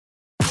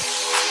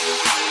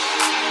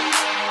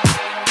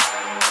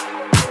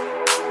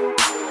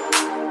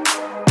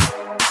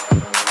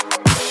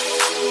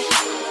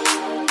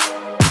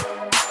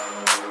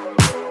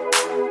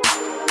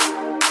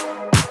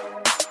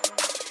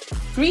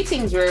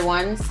Greetings, rare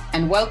ones,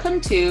 and welcome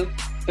to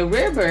the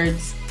Rare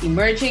Birds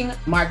Emerging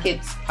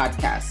Markets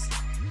Podcast.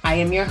 I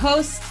am your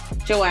host,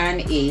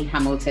 Joanne A.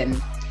 Hamilton.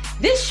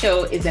 This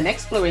show is an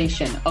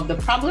exploration of the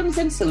problems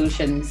and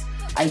solutions,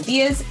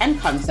 ideas and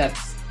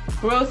concepts,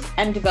 growth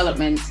and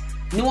development,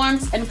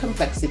 nuance and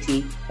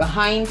complexity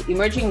behind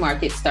emerging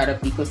market startup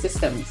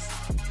ecosystems.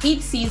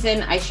 Each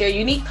season, I share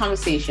unique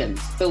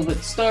conversations filled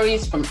with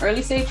stories from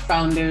early-stage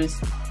founders,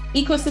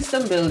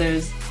 ecosystem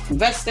builders,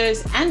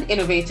 investors, and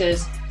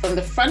innovators from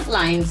the front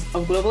lines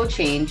of global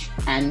change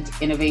and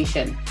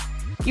innovation.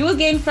 You will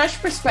gain fresh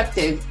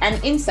perspective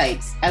and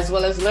insights, as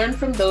well as learn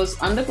from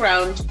those on the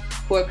ground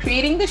who are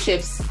creating the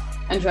shifts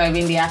and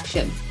driving the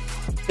action.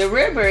 The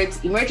Rare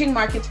Birds Emerging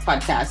Markets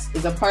Podcast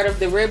is a part of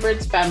the Rare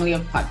Birds family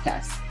of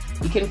podcasts.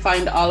 You can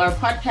find all our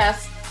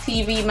podcasts,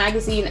 TV,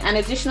 magazine, and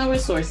additional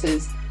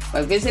resources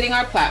by visiting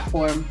our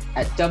platform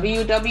at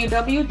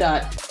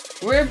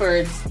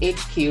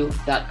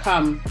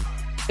www.rarebirdshq.com.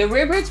 The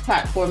Rare Birds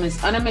platform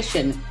is on a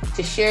mission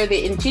to share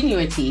the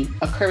ingenuity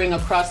occurring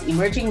across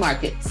emerging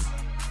markets,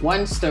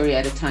 one story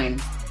at a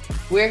time.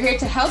 We're here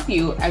to help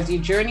you as you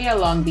journey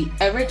along the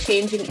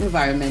ever-changing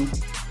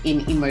environment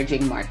in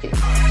emerging markets.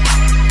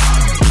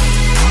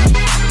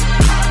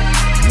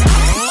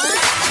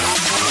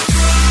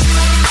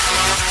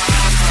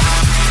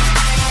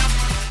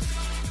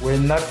 We're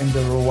not in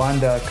the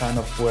Rwanda kind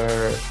of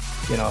where,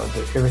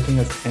 everything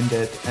has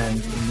ended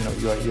and,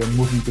 you're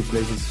moving to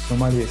places.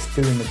 Somalia is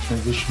still in the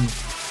transition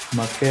from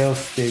a failed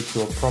state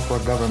to a proper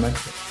government.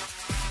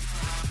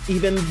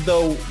 Even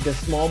though the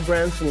small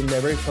brands will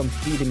never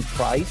compete in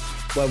price,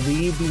 what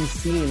we've been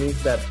seeing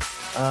is that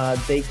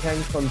they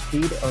can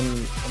compete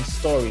on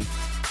story.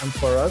 And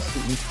for us,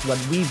 what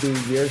we do,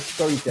 we're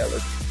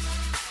storytellers.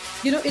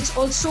 It's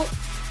also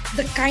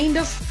the kind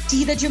of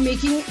tea that you're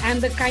making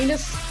and the kind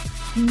of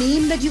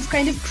name that you've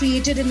kind of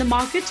created in the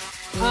market,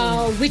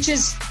 which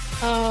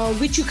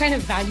you kind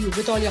of value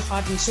with all your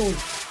heart and soul.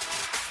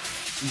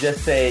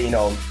 Just say,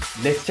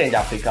 let's change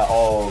Africa,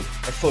 or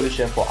a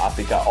solution for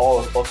Africa,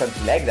 or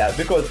something like that,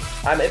 because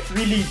it's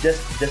really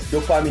just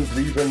dopamine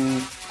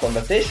driven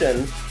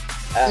conversation.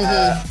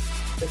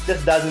 It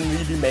just doesn't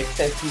really make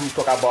sense to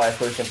talk about a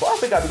solution for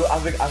Africa, because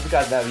Africa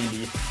is not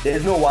really,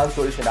 there's no one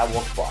solution that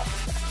works for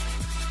Africa.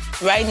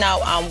 Right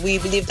now, we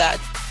believe that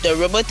the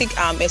robotic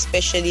arm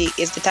especially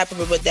is the type of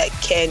robot that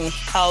can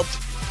help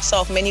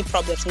solve many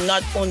problems,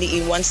 not only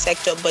in one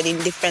sector, but in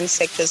different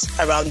sectors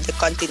around the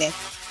continent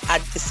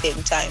at the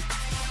same time.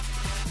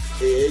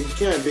 It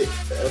became a bit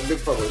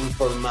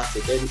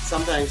problematic, and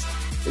sometimes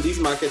in these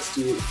markets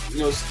too,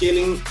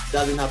 scaling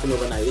doesn't happen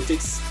overnight. It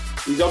takes,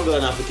 you don't build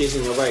an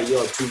application in over a year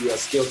or 2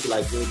 years, scale to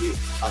like maybe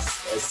a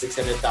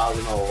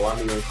 600,000 or 1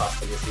 million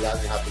customers. It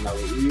doesn't happen that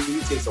way. It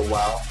really takes a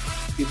while.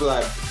 People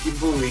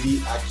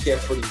really are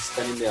carefully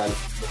spending the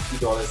few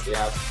dollars they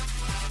have.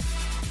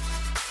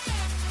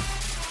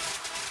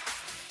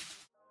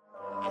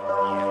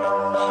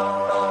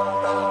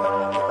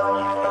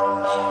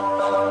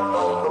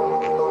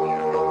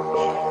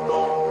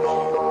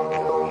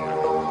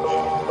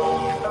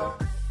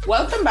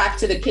 Welcome back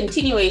to the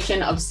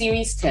continuation of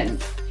Series 10,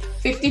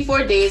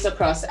 54 Days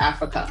Across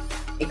Africa,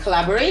 a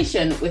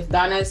collaboration with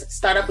Ghana's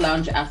Startup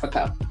Lounge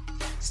Africa.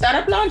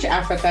 Startup Lounge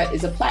Africa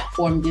is a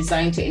platform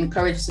designed to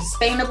encourage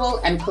sustainable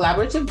and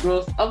collaborative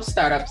growth of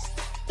startups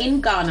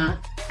in Ghana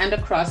and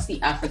across the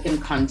African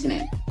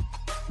continent.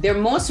 Their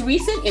most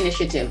recent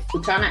initiative,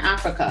 Kutana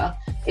Africa,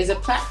 is a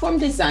platform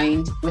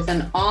designed with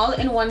an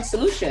all-in-one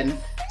solution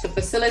to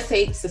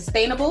facilitate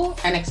sustainable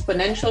and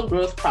exponential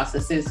growth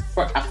processes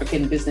for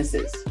African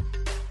businesses.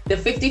 The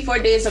 54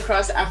 Days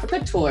Across Africa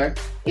tour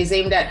is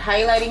aimed at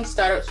highlighting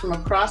startups from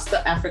across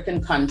the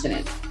African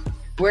continent.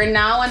 We're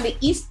now on the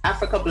East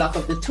Africa block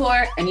of the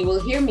tour, and you will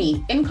hear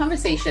me in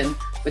conversation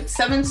with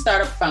 7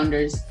 startup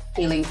founders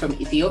hailing from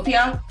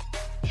Ethiopia,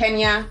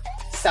 Kenya,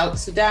 South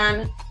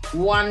Sudan,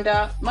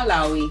 Rwanda,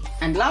 Malawi,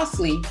 and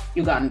lastly,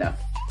 Uganda.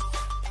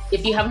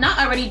 If you have not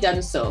already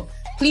done so,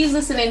 please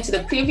listen in to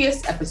the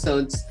previous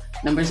episodes,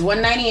 numbers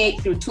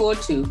 198 through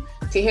 202,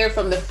 to hear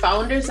from the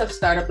founders of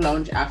Startup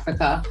Lounge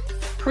Africa,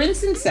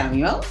 Prince and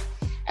Samuel,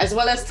 as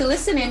well as to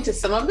listen in to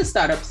some of the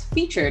startups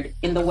featured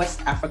in the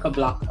West Africa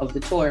block of the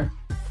tour.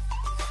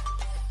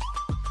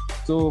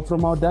 So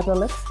from our data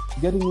labs,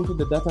 getting into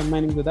the data,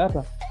 mining the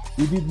data,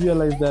 we did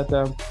realize that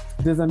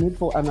there's a need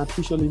for an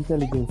artificial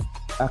intelligence,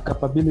 a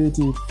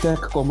capability, tech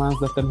commands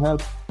that can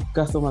help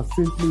customers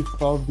simply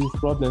solve these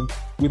problems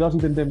without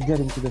even them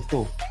getting to the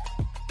store.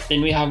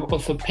 Then we have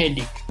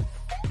orthopedic.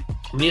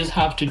 These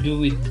have to do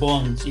with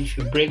bones. If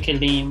you break a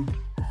limb,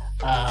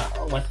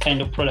 what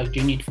kind of product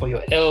you need for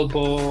your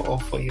elbow or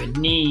for your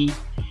knee.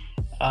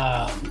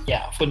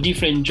 For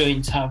different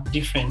joints have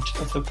different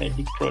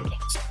orthopedic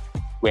products.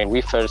 When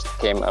we first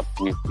came up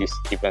with this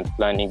event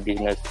planning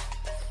business,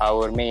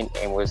 our main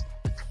aim was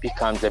to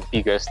become the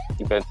biggest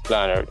event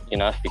planner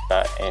in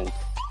Africa. And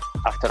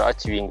after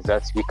achieving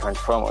that, we can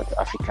promote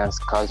Africans'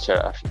 culture,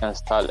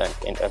 Africans' talent,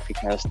 and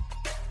Africans'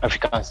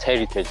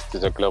 heritage to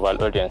the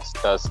global audience.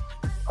 That's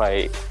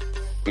why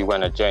we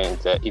want to join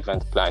the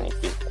event planning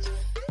business.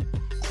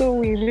 So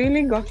we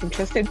really got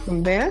interested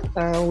from there.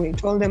 We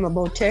told them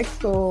about tech,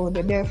 so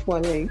the devs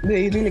were like,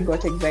 they really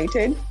got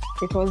excited.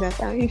 They told us,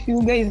 if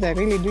you guys are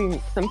really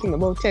doing something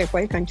about tech,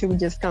 why can't you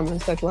just come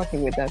and start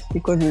working with us?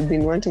 Because we've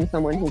been wanting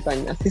someone who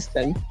can assist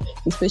us,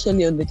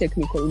 especially on the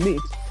technical bit.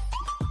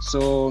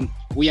 So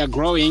we are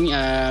growing.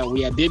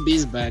 We are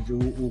babies, but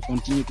we'll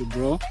continue to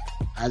grow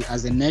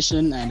as a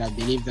nation. And I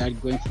believe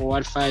that going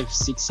forward,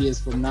 5-6 years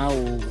from now,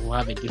 we'll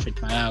have a different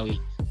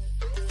Malawi.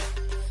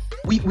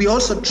 We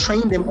also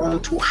train them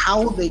on to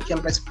how they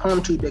can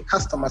respond to the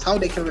customers, how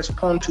they can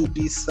respond to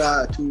this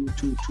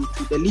to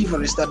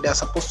deliveries that they're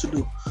supposed to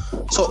do.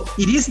 So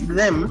it is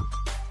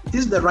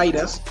the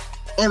riders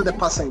and the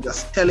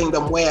passengers telling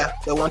them where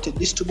they wanted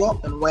this to go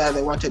and where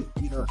they wanted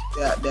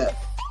their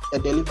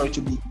delivery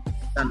to be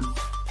done.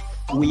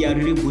 We are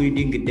really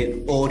building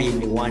the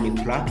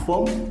all-in-one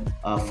platform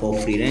for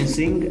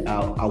freelancing,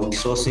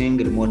 outsourcing,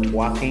 remote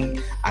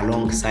working,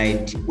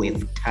 alongside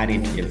with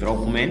talent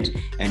development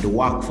and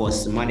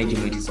workforce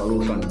management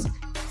solutions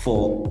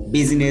for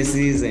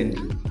businesses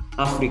and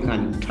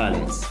African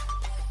talents.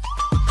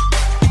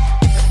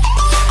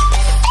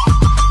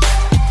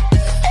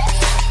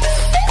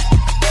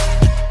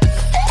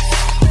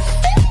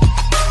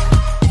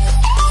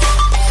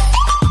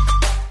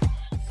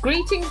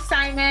 Greetings,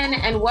 Simon,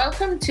 and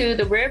welcome to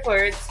the Rare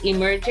Birds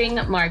Emerging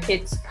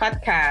Markets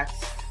podcast.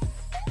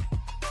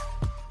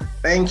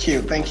 Thank you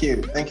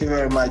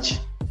very much.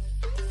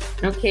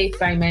 Okay,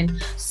 Simon.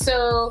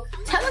 So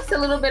tell us a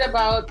little bit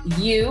about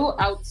you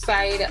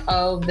outside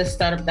of the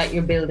startup that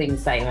you're building,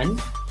 Simon.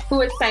 Who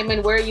is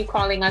Simon? Where are you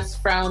calling us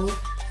from?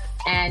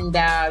 And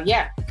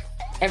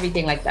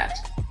everything like that.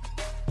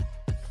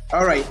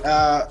 All right.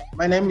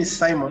 My name is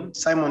Simon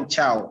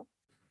Chow,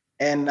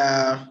 and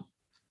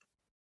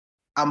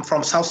I'm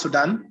from South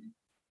Sudan.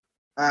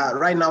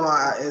 Right now,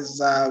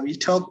 as we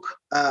talk,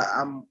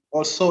 I'm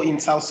also in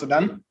South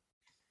Sudan.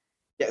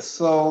 Yeah,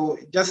 so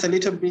just a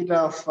little bit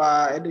of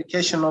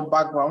educational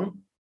background.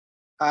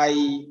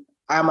 I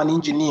am an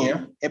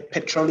engineer, a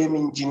petroleum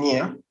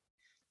engineer.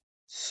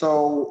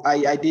 So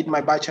I did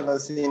my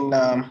bachelor's in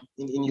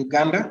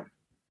Uganda,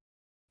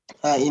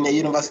 in a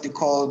university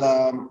called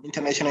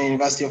International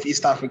University of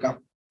East Africa.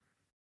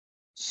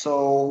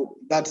 So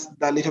that's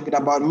a little bit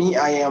about me.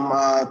 I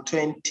am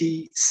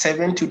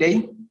 27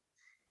 today,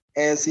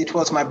 as it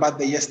was my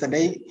birthday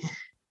yesterday.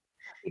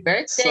 Happy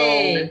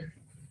birthday! So,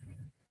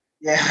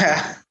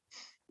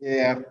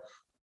 yeah.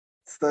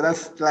 So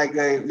that's like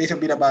a little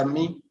bit about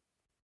me.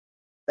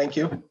 Thank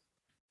you.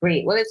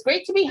 Great. Well, it's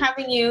great to be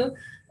having you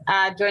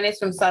join us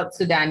from South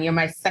Sudan. You're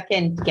my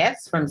second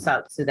guest from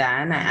South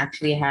Sudan. I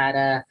actually had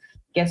a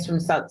guest from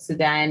South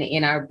Sudan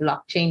in our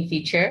blockchain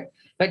feature,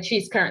 but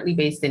she's currently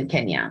based in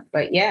Kenya.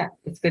 But yeah,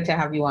 it's good to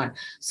have you on.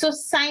 So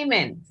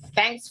Simon,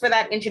 thanks for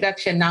that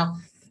introduction. Now,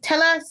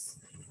 tell us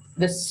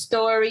the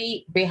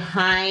story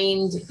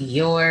behind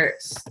your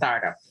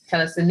startup. Tell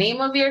us the name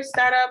of your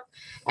startup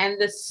and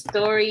the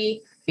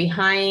story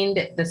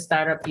behind the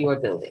startup you are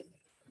building.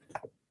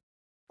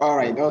 All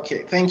right.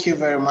 Okay. Thank you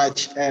very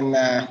much. And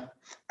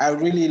I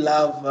really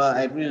love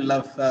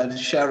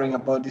sharing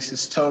about this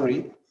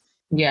story.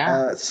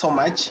 Yeah. So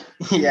much.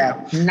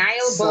 Yeah.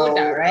 Nile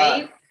Boda,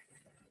 right?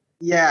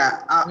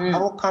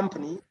 Our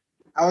company,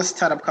 our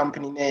startup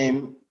company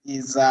name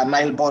is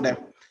Nile Boda.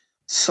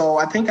 So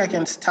I think I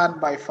can start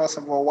by, first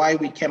of all, why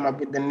we came up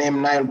with the name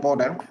Nile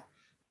Boda.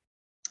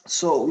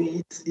 So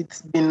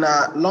it's been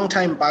a long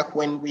time back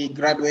when we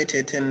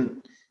graduated,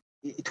 and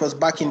it was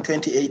back in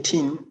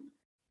 2018.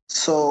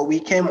 So we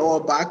came all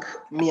back,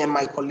 me and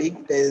my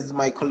colleague. There's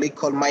my colleague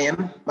called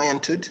Mayan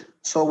Tut.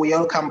 So we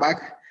all come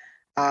back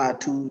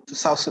to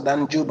South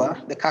Sudan,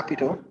 Juba, the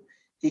capital.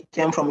 He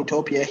came from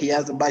Ethiopia. He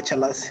has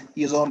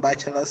his own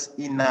bachelor's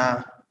in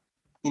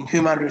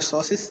human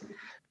resources.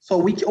 So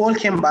we all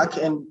came back,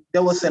 and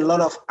there was a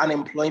lot of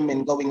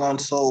unemployment going on.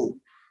 So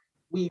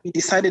we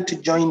decided to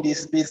join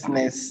this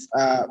business,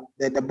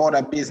 the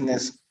border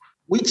business,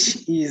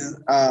 which is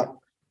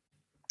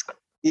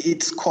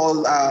it's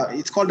called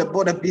the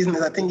border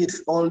business. I think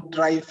it's all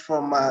derived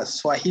from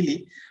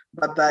Swahili,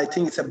 but I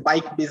think it's a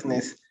bike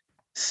business.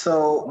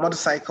 So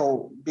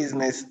motorcycle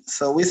business.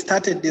 So we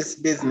started this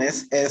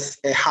business as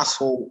a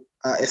hustle,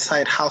 a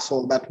side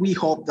hustle that we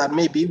hope that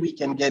maybe we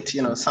can get,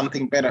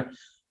 something better.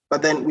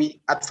 But then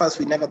at first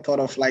we never thought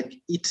of like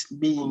it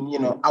being,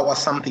 our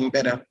something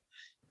better.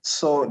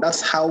 So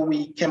that's how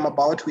we came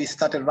about. We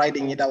started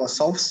riding it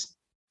ourselves.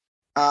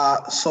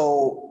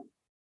 So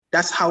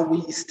that's how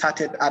we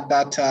started at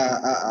that.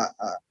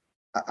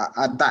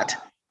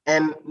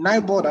 And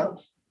Nile Boda,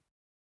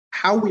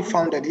 how we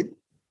founded it,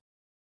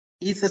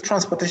 it's a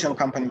transportation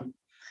company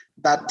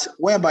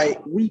whereby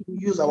we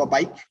use our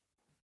bike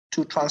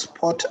to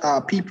transport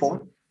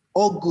people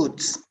or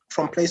goods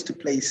from place to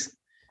place,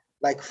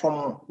 like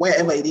from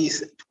wherever it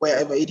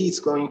is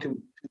going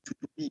to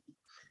be.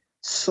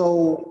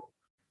 So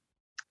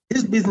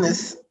this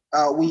business,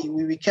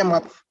 we came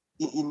up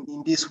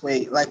in this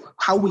way, like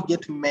how we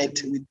get met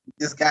with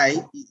this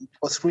guy. It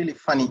was really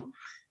funny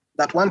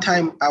that one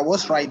time I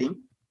was riding,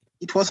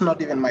 it was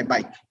not even my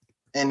bike.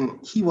 and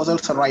he was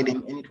also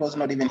riding, and it was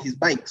not even his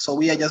bike. So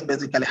we are just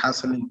basically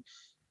hustling,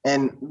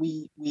 and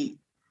we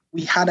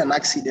had an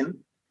accident,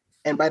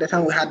 and by the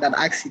time we had that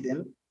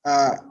accident,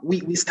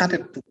 we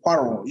started to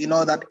quarrel. You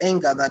know, that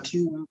anger that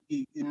you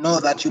know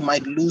that you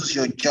might lose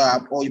your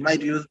job, or you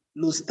might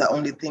lose the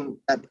only thing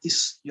that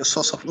is your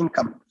source of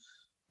income.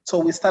 So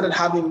we started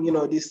having, you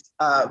know, these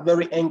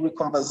very angry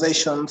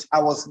conversations.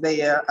 I was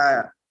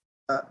there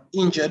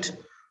injured.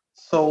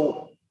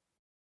 So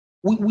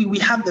we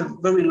had a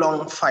very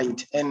long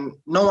fight, and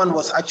no one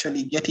was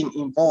actually getting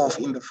involved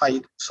in the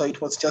fight. So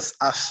it was just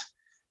us.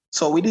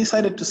 So we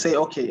decided to say,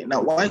 okay,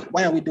 now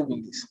why are we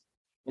doing this?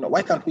 You know,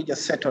 why can't we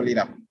just settle it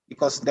up?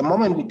 Because the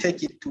moment we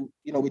take it to,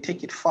 you know, we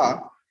take it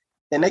far,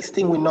 the next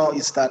thing we know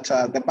is that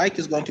the bike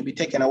is going to be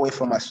taken away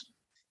from us.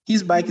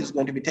 His bike is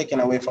going to be taken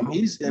away from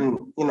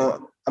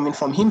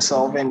from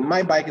himself, and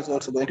my bike is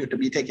also going to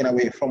be taken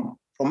away from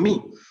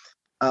me.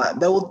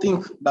 They will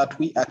think that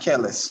we are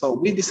careless. So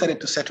we decided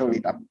to settle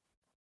it up.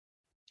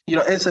 You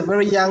know, as a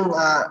very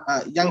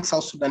young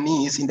South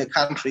Sudanese in the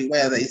country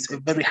where there is a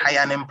very high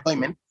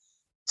unemployment,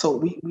 so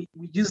we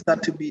use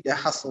that to be the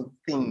hustle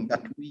thing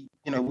that we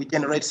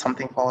generate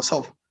something for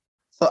ourselves.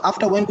 So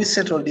after when we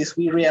settled this,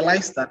 we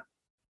realized that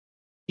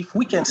if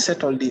we can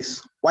settle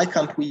this, why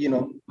can't we,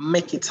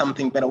 make it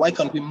something better? Why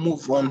can't we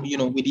move on,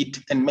 with it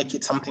and make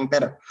it something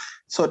better?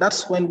 So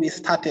that's when we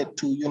started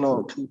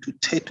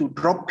to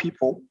drop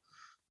people.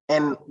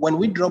 And when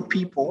we drop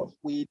people,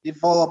 we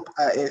develop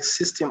a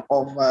system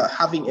of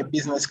having a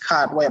business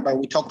card whereby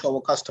we talk to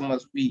our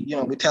customers. We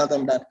tell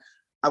them that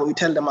we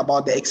tell them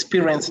about the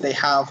experience they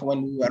have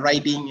when we were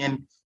riding,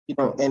 and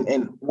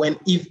when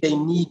if they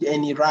need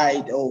any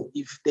ride or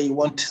if they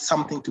want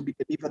something to be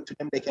delivered to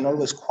them, they can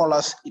always call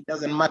us. It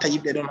doesn't matter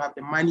if they don't have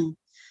the money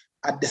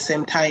at the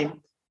same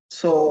time.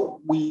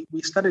 So we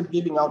started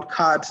giving out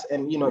cards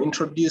and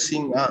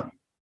introducing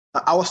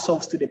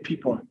ourselves to the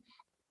people.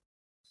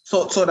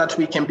 So that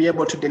we can be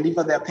able to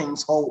deliver their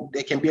things, or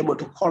they can be able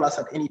to call us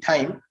at any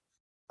time,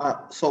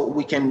 so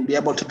we can be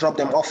able to drop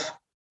them off.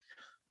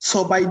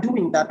 So by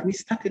doing that, we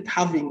started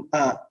having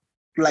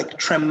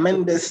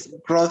tremendous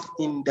growth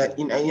in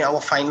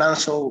our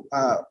financial,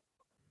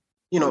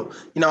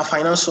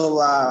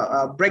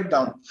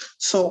 breakdown.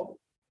 So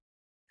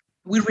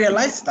we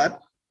realized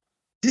that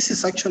this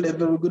is actually a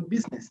very good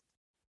business.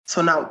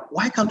 So now,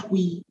 why can't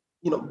we,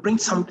 bring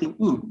something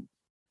in?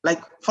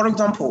 Like, for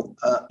example,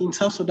 in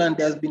South Sudan,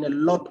 there's been a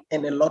lot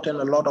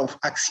of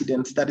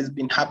accidents that has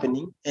been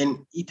happening,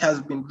 and it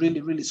has been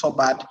really, really so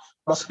bad,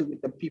 mostly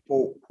with the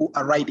people who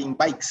are riding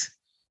bikes.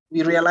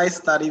 We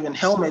realized that even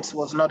helmets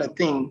was not a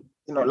thing.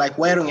 Like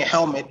wearing a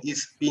helmet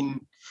is been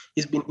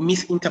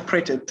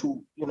misinterpreted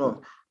to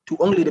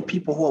only the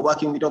people who are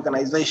working with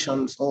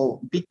organizations or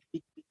big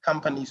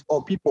companies,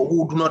 or people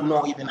who do not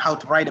know even how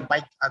to ride a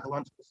bike are the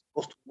ones who are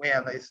supposed to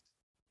wear this.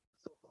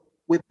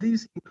 With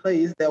this in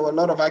place, there were a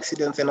lot of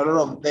accidents and a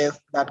lot of death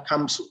that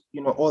comes,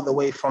 all the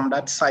way from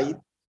that side.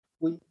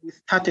 We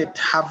started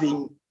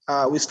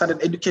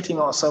educating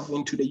ourselves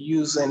into the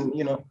use and,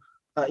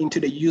 into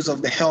the use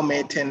of the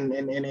helmet and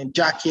a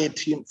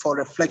jacket for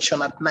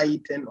reflection at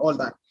night and all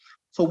that.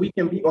 So we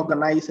can be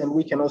organized and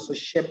we can also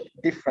shape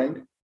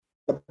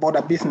the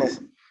border business.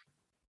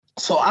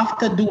 So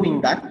after doing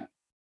that,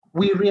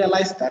 we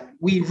realized that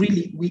we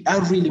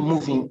are really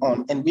moving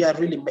on, and we are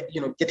really,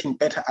 getting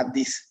better at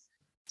this.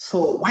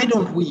 So why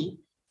don't we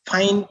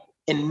find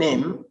a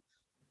name,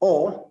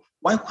 or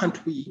why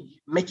can't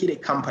we make it a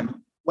company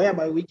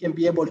whereby we can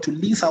be able to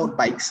lease out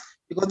bikes?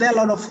 Because there are a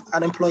lot of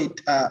unemployed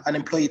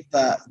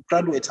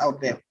graduates out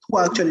there who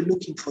are actually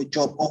looking for a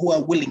job, or who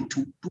are willing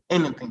to do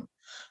anything,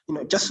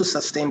 just to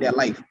sustain their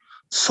life.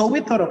 So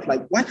we thought of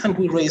why can't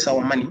we raise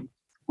our money?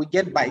 We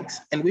get bikes,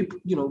 and we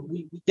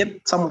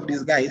get some of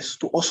these guys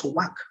to also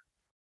work.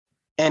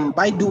 And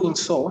by doing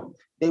so,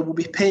 they will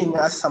be paying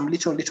us some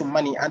little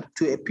money up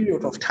to a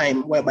period of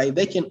time whereby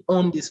they can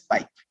own this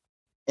bike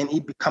and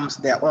it becomes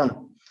their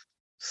own.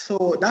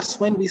 So that's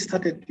when we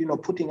started,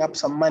 putting up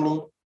some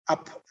money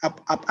up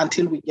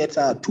until we get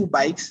 2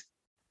 bikes.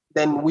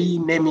 Then we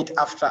name it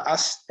after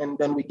us, and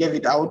then we gave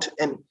it out,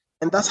 and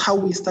that's how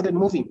we started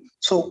moving.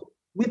 So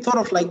we thought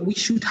of we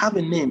should have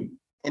a name,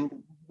 and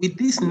with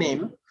this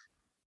name,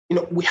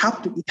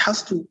 it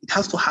has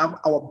to have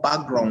our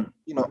background,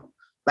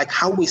 like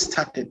how we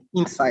started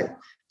inside.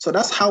 So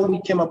that's how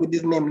we came up with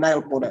this name,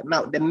 Nile Border.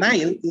 Now, the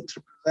Nile, it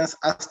represents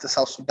us, the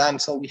South Sudan.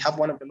 So we have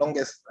one of the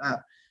longest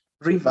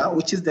river,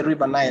 which is the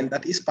River Nile,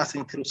 that is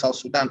passing through South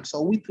Sudan.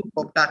 So we took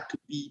of that to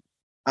be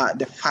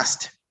the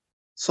first.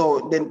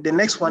 So then the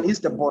next one is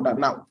the border.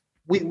 Now,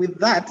 with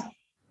that,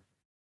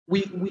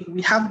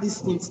 we have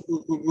this in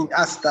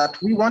us that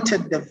we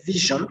wanted the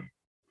vision.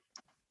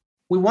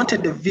 We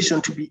wanted the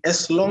vision to be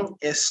as long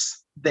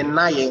as the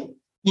Nile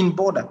in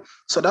border.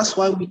 So that's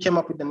why we came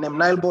up with the name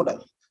Nile Border.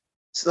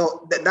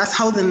 So that's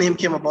how the name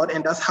came about,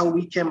 and that's how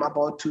we came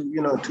about to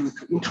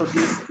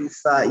introduce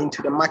this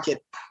into the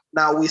market.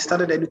 Now we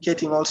started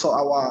educating also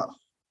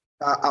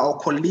our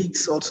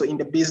colleagues also in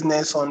the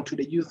business onto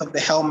the use of the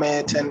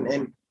helmet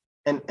and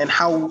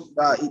how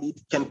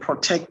it can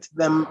protect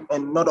them,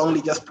 and not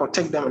only just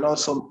protect them, and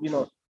also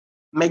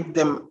make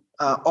them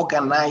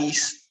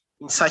organized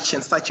in such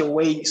and such a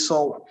way.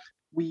 So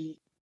we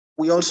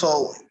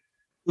also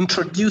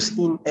introduce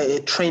in a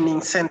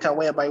training center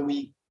whereby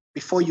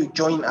before you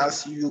join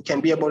us, you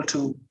can be able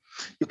to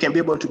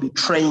be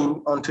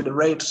trained onto the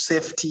road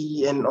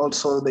safety and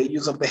also the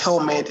use of the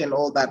helmet and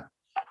all that.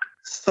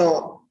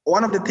 So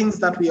one of the things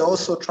that we are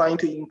also trying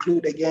to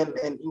include again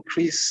and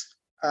increase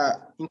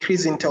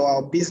into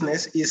our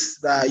business is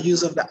the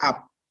use of the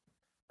app.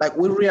 Like,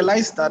 we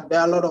realize that there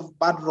are a lot of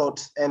bad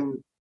roads,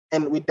 and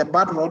with the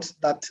bad roads,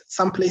 that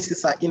some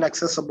places are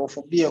inaccessible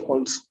for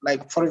vehicles,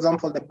 like for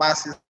example the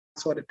buses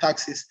or the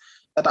taxis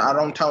that are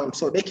around town,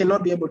 so they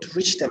cannot be able to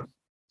reach them.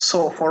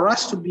 So for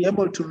us to be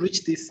able to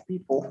reach these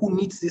people who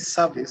needs this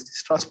service,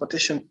 this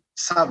transportation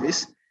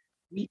service,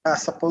 we are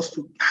supposed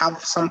to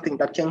have something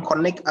that can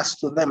connect us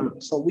to them.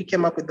 So we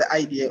came up with the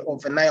idea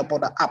of a Nile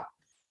Border app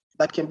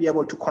that can be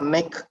able to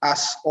connect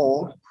us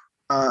all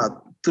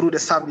through the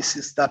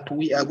services that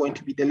we are going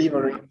to be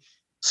delivering.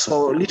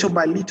 So little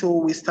by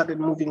little, we started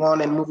moving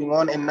on,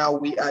 and now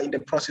we are in the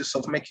process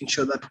of making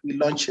sure that we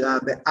launch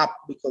the app,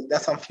 because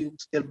there's some few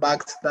still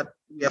bugs that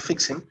we are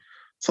fixing.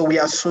 So we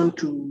are soon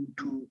to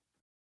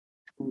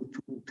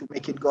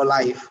make it go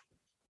live.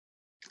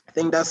 I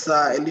think that's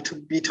a little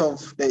bit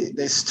of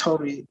the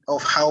story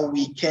of how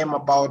we came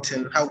about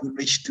and how we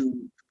reached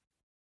to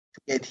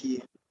get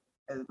here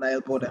as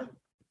Nile Border.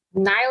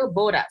 Nile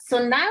Border.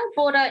 So Nile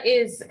Border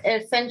is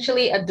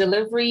essentially a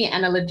delivery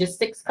and a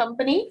logistics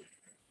company.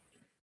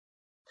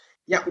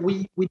 Yeah,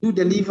 we do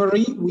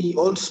delivery. We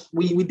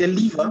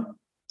deliver.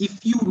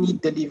 If you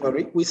need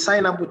delivery, we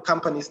sign up with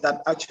companies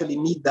that actually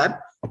need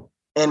that,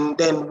 and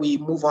then we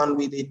move on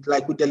with it.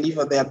 Like, we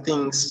deliver their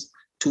things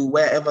to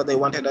wherever they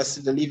wanted us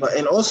to deliver.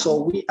 And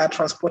also, we are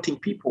transporting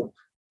people.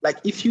 Like,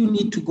 if you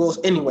need to go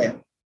anywhere,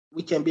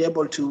 we can be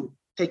able to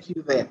take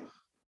you there,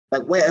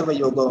 like wherever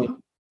you're going.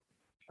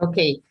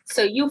 Okay,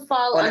 so you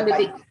fall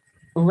under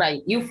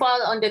you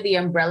fall under the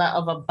umbrella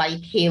of a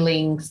bike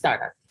hailing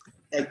startup.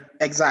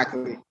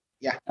 Exactly.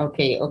 Yeah.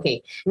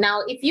 Okay.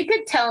 Now, if you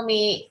could tell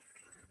me,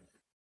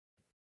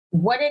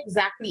 what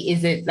exactly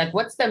is it? Like,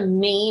 what's the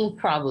main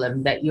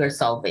problem that you're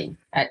solving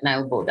at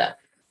Nile Border?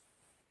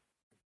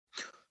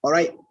 All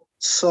right.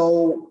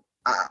 So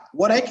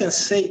what I can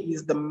say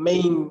is the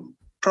main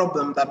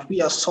problem that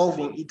we are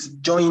solving, it's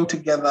joined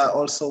together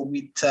also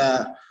with,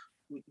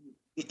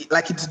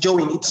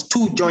 it's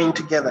two joined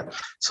together.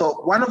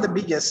 So one of the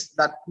biggest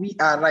that we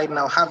are right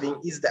now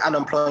having is the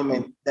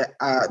unemployment.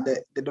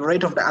 The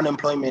rate of the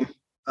unemployment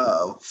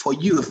for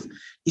youth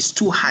is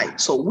too high.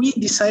 So we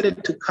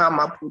decided to come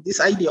up with this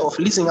idea of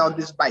leasing out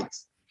these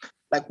bikes.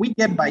 Like, we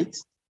get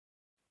bikes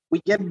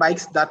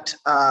that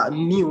are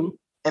new,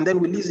 and then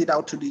we lease it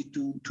out to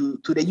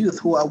the youth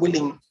who are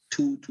willing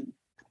to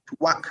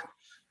work.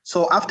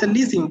 So after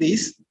leasing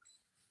this,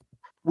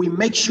 we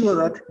make sure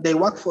that they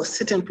work for a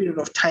certain period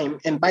of time,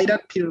 and by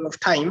that period of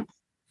time,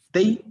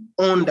 they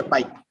own the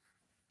bike.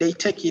 They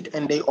take it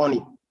and they own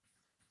it.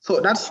 So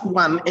that's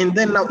one. And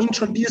then now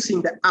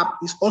introducing the app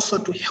is also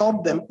to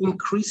help them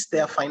increase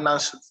their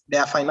finances,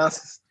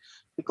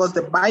 because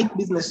the bike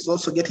business is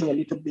also getting a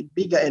little bit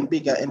bigger and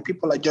bigger, and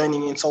people are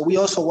joining in. So we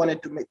also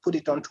wanted to put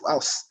it onto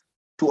us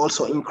to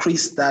also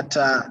increase that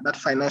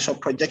financial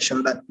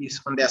projection that is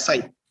on their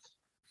side.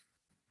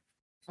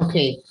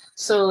 Okay,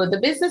 so the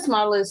business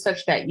model is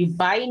such that you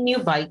buy new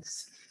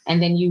bikes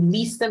and then you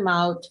lease them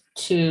out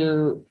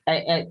to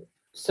a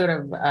sort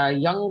of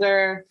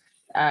younger.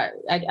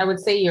 I would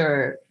say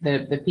you're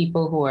the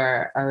people who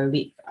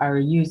are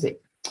using,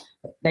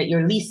 that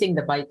you're leasing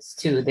the bikes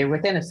to. They're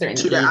within a certain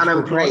age, the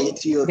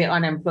unemployed youth. The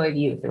unemployed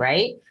youth,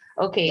 right?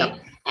 Okay, yep.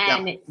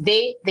 And yep.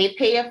 They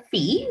pay a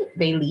fee.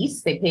 They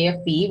pay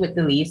a fee with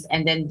the lease,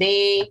 and then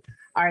they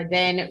are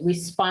then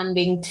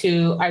responding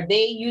to. Are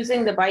they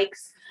using the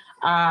bikes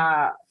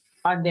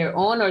on their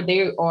own,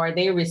 or are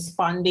they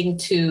responding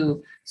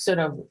to sort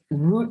of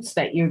routes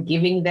that you're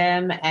giving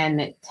them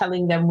and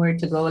telling them where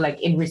to go, like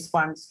in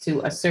response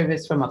to a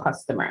service from a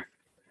customer?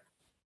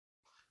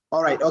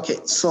 All right. Okay.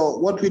 So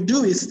what we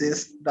do is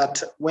this,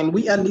 that when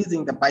we are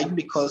leasing the bike,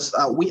 because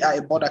we are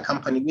a border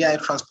company, we are a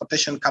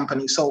transportation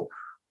company. So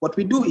what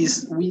we do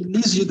is we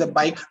lease you the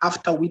bike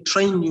after we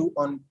train you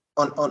on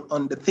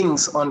the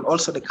things, on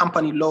also the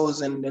company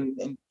laws and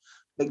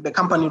the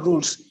company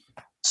rules.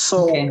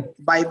 So okay.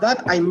 By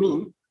that, I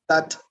mean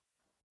that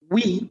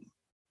we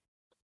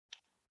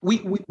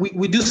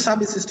do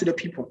services to the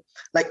people.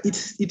 Like it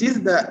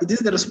is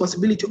the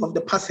responsibility of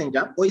the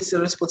passenger, or it's the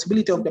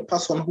responsibility of the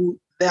person who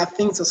their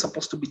things are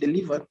supposed to be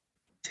delivered.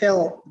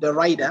 Tell the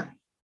rider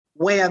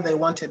where they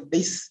wanted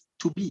this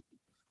to be,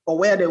 or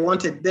where they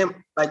wanted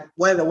them,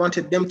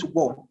 to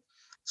go.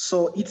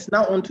 So it's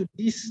now onto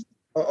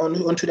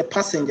the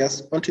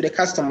passengers, onto the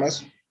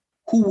customers,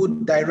 who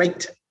would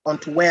direct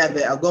onto where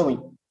they are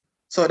going.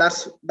 So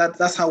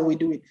that's how we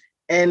do it.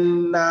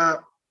 And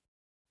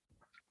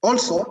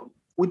also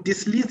with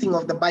this leasing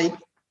of the bike,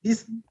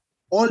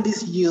 all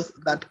these youth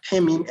that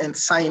came in and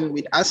signed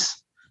with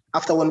us,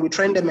 after when we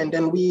train them and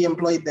then we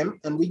employ them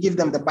and we give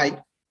them the bike.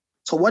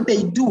 So what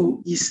they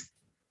do is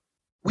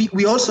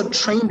we also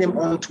train them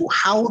on to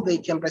how they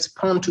can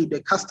respond to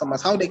the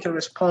customers, how they can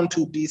respond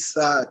to this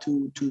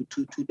to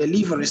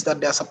deliveries that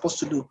they're supposed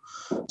to do.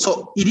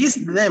 So it is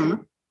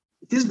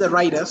the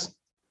riders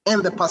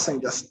and the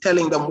passengers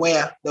telling them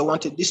where they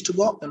wanted this to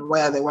go and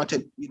where they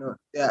wanted,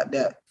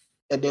 their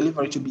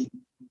delivery to be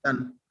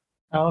done.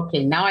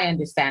 Okay, now I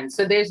understand.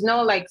 So there's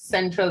no like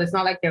central, it's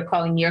not like they're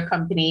calling your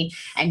company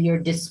and you're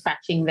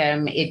dispatching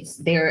them.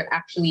 They're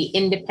actually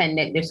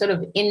independent. They're sort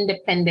of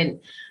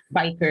independent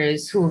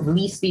bikers who've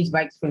leased these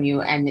bikes from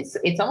you. And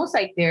it's almost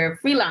like they're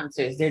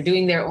freelancers. They're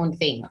doing their own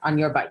thing on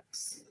your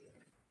bikes.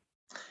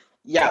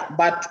 Yeah,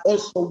 but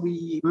also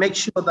we make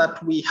sure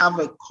that we have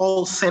a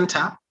call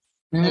center.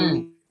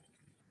 And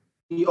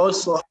we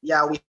also,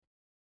 we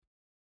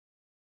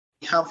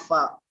have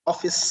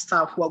office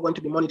staff who are going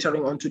to be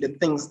monitoring onto the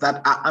things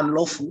that are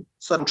unlawful,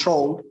 so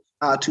controlled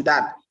to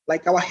that.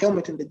 Like our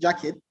helmet and the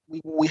jacket,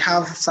 we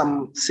have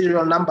some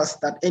serial numbers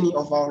that any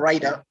of our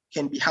rider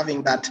can be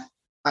having that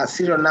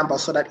serial number,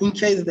 so that in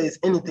case there's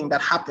anything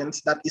that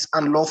happens that is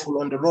unlawful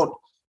on the road,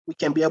 we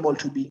can be able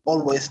to be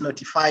always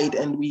notified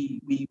and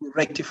we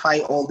rectify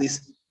all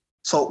this.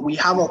 So we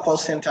have a call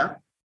center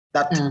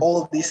that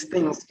all these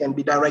things can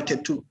be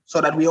directed to, so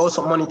that we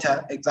also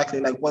monitor exactly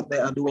like what they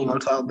are doing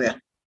also out there.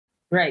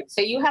 Right.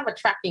 So you have a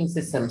tracking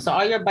system. So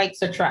all your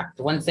bikes are tracked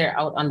once they're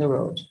out on the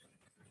road.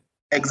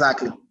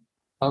 Exactly.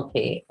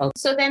 Okay.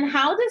 So then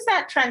how does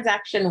that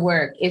transaction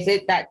work? Is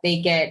it that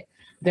they get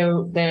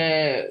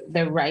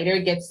the rider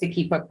gets to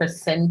keep a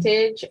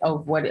percentage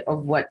of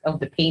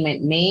the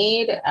payment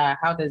made?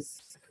 How does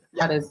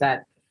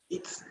that?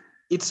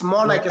 It's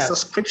more like a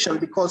subscription,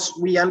 because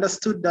we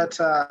understood that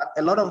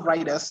a lot of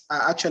riders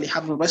are actually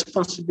having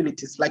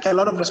responsibilities, a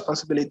lot of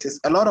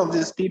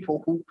these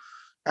people who,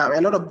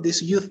 a lot of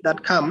this youth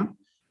that come,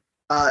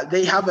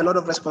 they have a lot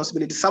of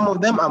responsibilities. Some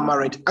of them are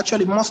married.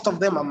 Actually, most of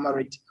them are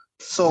married.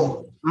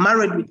 So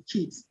married with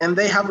kids, and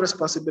they have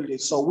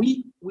responsibilities. So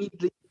we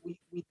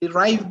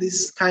derive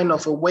this kind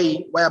of a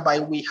way whereby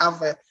we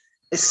have a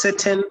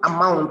certain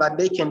amount that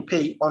they can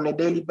pay on a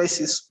daily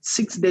basis,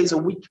 6 days a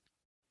week.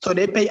 So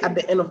they pay at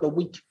the end of the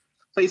week.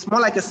 So it's more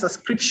like a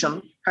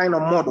subscription kind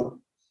of model,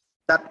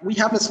 that we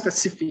have a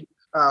specific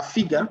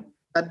figure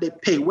that they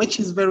pay, which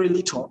is very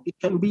little. It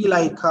can be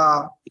like 10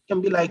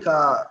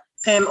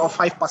 or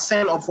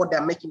 5% of what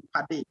they're making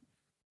per day.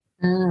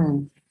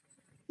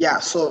 Yeah,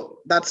 so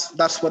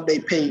that's what they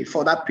pay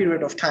for that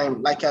period of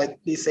time, like at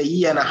least a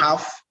year and a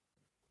half.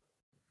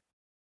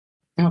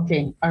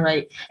 Okay, all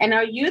right. And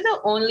are you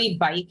the only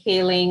bike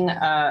hailing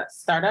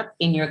startup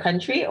in your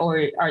country,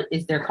 or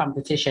is there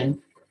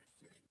competition?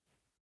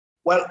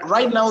 Well,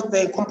 right now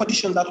the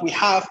competition that we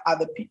have are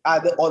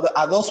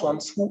those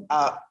ones who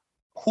are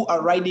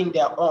riding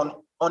their own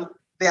on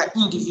their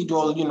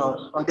individual,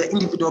 on their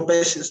individual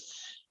basis.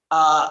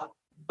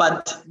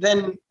 But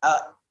then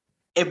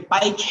a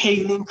bike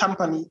hailing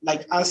company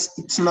like us,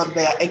 it's not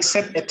there,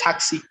 except a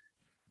taxi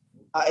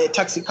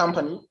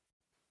company.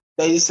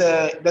 There's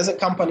a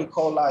company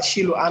called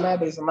Shilu Ana.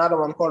 There's another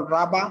one called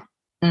Raba.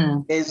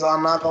 There's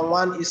another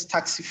one is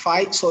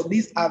Taxify. So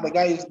these are the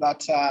guys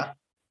that are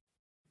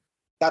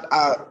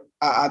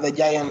the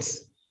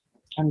giants.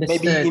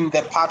 Understood. Maybe in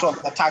the part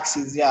of the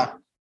taxis, yeah.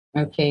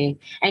 Okay.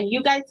 And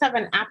you guys have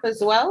an app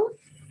as well?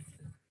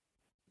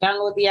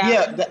 Download the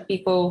app? Yeah.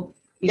 People.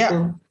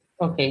 Yeah.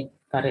 Okay,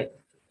 got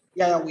it.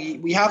 Yeah,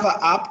 we have an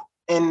app,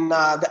 and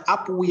the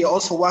app, we are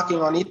also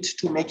working on it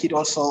to make it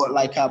also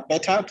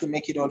better, to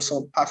make it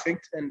also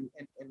perfect and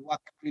work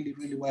really,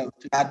 really well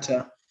to that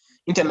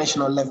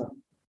international level.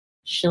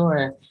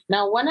 Sure.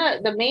 Now, one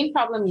of the main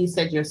problem you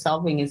said you're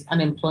solving is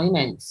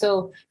unemployment.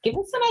 So give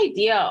us an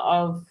idea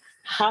of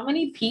how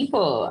many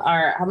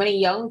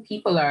young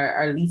people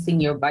are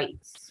leasing your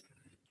bikes?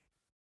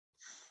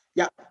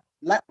 Yeah,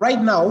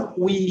 right now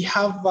we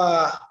have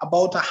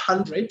about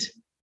 100,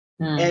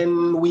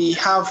 and we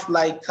have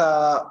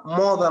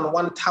more than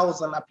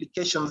 1,000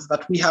 applications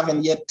that we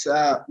haven't yet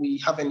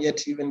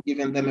even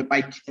given them a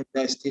bike, and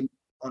they're still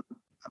on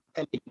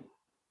pending.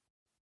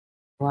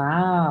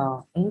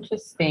 Wow,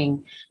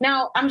 interesting.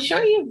 Now, I'm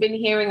sure you've been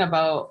hearing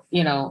about,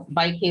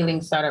 bike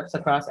hailing startups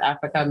across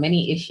Africa,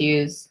 many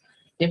issues,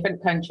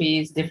 different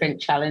countries, different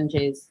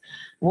challenges.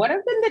 What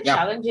have been the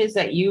challenges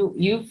that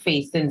you've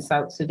faced in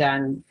South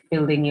Sudan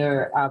building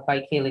your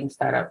bike hailing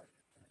startup?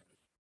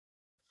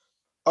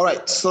 All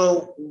right.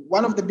 So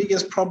one of the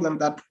biggest problems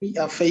that we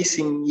are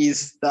facing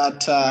is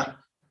that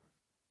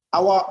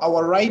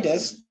our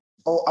riders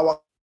or our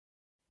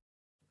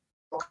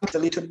a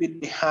little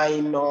bit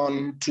behind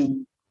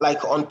onto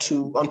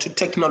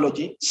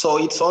technology. So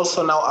it's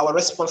also now our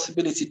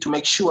responsibility to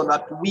make sure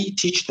that we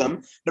teach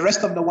them. The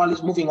rest of the world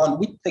is moving on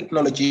with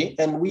technology,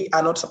 and we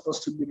are not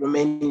supposed to be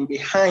remaining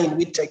behind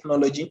with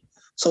technology.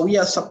 So we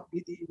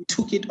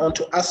took it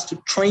onto us to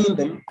train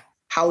them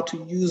how to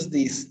use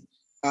this,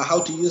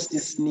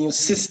 new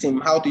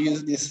system, how to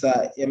use this,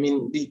 to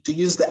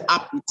use the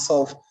app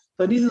itself.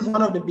 So this is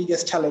one of the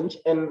biggest challenge.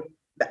 And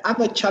The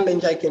other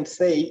challenge I can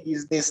say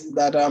is this,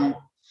 that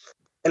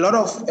a lot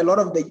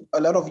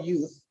of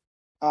youth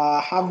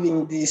are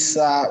having this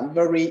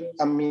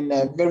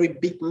very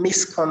big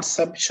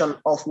misconception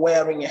of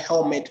wearing a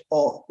helmet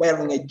or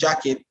wearing a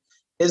jacket.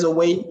 There's a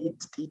way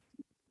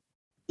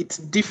it's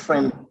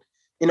different.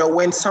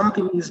 When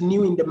something is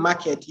new in the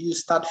market, you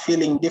start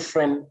feeling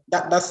different.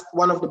 That's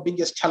one of the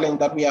biggest challenge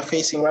that we are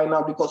facing right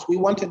now, because we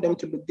wanted them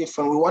to look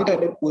different.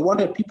 We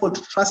wanted people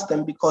to trust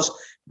them because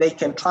they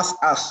can trust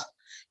us.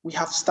 We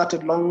have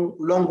started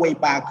long way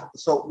back.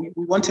 So we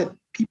wanted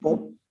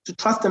people to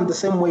trust them the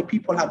same way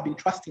people have been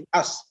trusting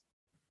us.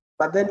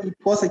 But then it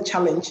was a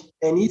challenge,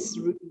 and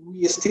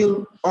we are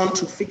still on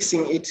to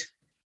fixing it,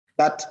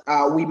 that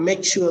we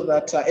make sure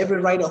that every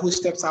rider who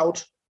steps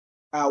out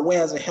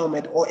wears a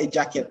helmet or a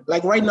jacket.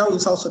 Like right now in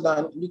South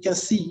Sudan, you can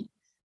see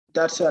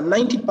that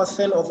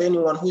 90% of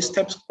anyone who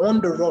steps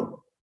on the road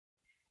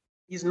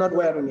is not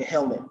wearing a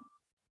helmet.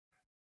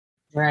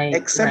 Right.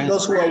 Except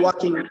those who are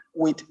working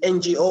with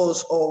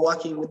NGOs or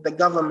working with the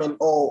government,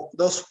 or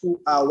those who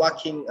are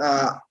working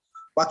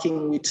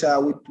with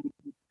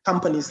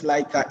companies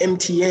like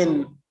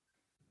MTN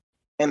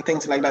and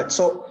things like that.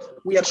 So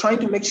we are trying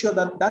to make sure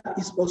that that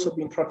is also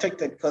being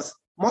protected, because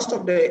most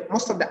of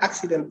the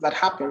accidents that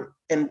happen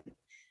and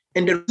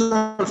the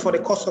reason for the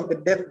cause of the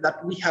death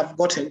that we have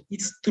gotten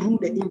is through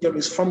the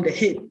injuries from the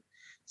head.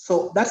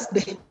 So that's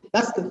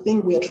the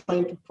thing we are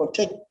trying to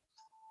protect.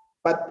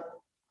 But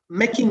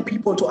making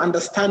people to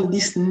understand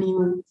this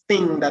new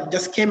thing that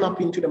just came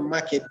up into the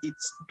market, it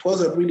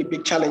was a really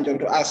big challenge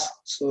onto us.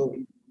 So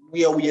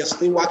we are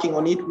still working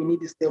on it. We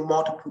need still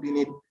more to put in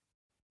it.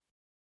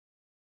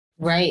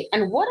 Right.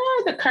 And what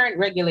are the current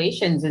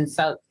regulations in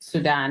South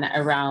Sudan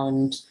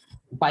around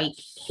bike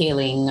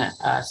hailing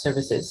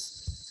services?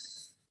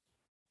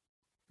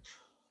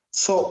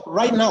 So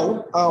right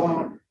now,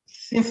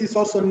 since it's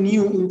also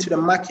new into the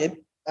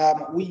market,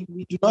 we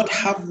do not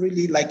have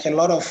really like a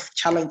lot of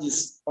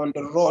challenges on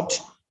the road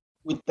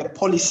with the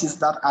policies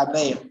that are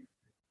there.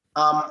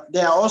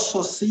 They are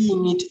also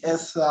seeing it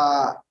as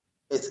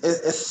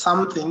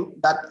something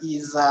that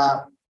is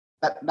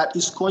that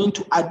is going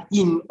to add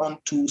in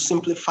onto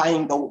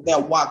simplifying their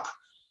work.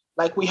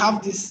 Like we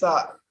have this,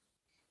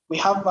 we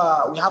have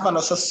an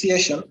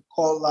association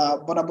called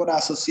Boda Boda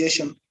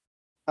Association,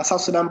 a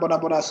South Sudan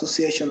Boda Boda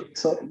Association.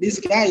 So these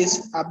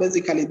guys are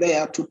basically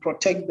there to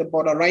protect the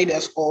border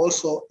riders.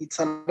 Also, it's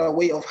another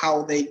way of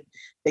how they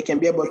can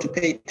be able to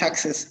pay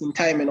taxes in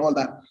time and all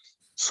that.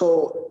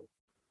 So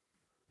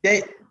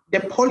the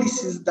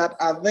policies that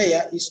are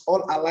there is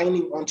all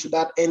aligning onto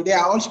that, and they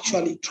are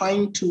actually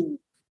trying to,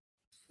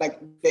 like,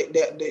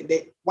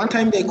 they one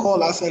time they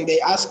call us and they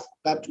ask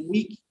that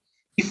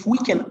if we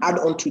can add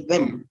on to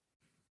them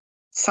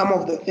some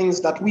of the things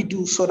that we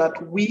do, so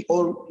that we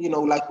all,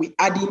 like we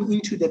add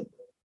into the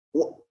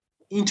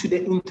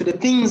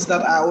things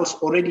that are also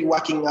already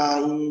working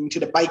into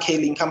the bike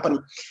hailing company.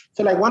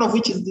 So like one of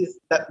which is this,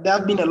 that there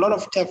have been a lot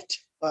of theft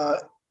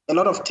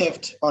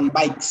on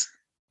bikes.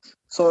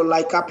 So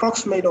like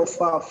approximate of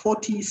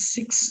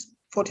 46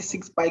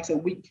 bikes a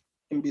week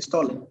can be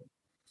stolen.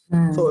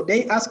 So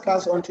they ask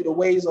us onto the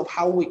ways of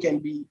how we can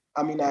be,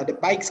 the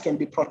bikes can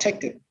be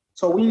protected.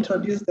 So we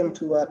introduced them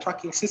to a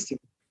tracking system.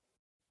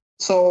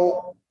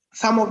 So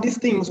some of these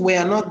things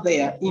were not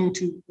there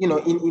into,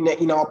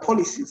 in our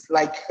policies,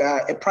 like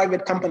a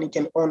private company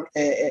can own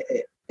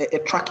a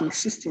tracking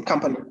system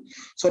company.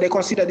 So they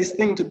consider this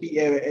thing to be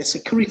a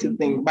security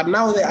thing, but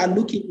now they are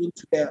looking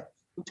into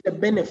the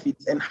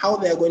benefits and how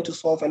they are going to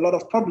solve a lot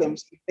of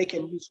problems if they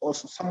can use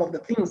also some of the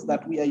things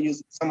that we are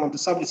using, some of the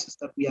services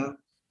that we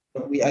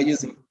are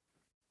using.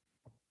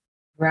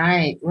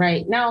 Right.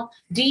 Now,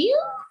 do you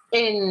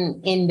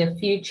in the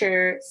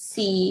future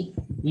see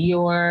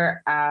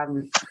your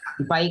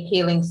bike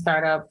hailing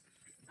startup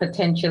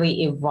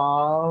potentially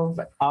evolve,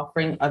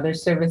 offering other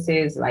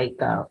services like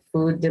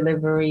food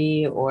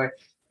delivery, or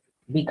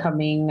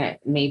becoming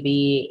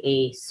maybe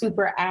a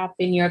super app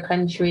in your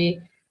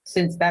country,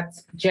 since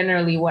that's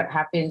generally what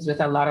happens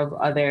with a lot of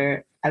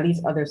other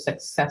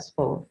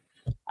successful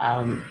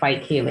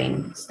bike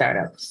hailing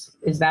startups?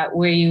 Is that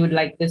where you would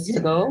like this to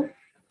go?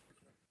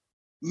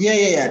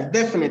 Yeah,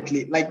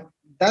 definitely. Like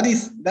that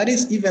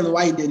is even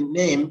why the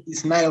name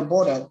is Nile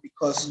Border,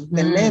 because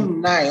the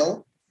name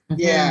Nile,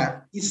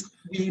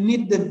 we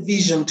need the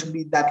vision to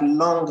be that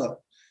longer,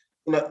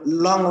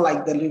 long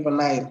like the River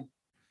Nile.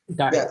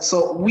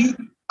 So we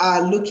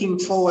are looking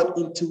forward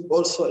into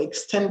also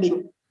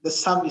extending the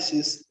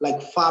services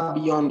like far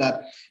beyond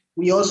that.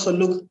 We are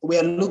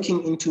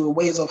looking into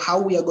ways of how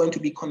we are going to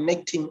be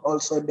connecting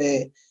also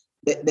the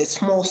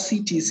small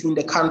cities in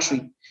the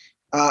country.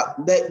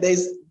 There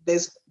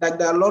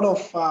are a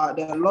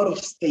lot of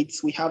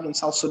states we have in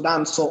South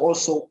Sudan. So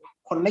also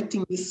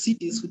connecting these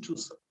cities, which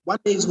one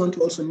day is going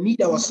to also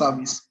need our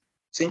service.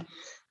 See,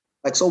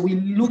 so we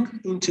look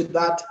into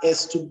that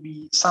as to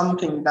be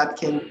something that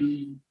can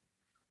be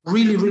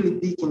really, really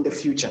big in the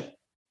future.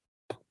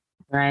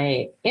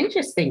 Right.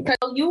 Interesting.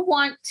 So you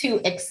want to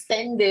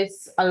extend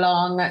this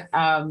along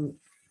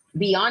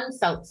beyond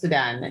South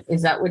Sudan.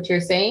 Is that what you're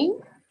saying?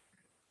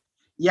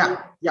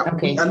 Yeah.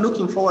 Okay. We are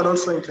looking forward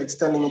also into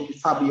extending it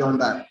far beyond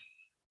that.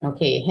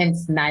 Okay,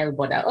 hence Nile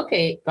Boda.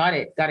 Okay, got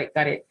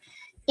it.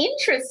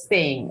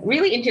 Interesting,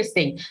 really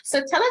interesting. So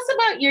tell us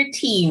about your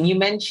team. You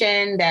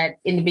mentioned that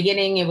in the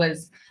beginning it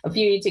was a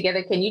few of you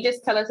together. Can you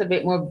just tell us a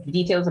bit more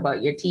details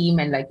about your team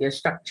and like your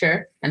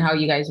structure and how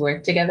you guys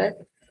work together?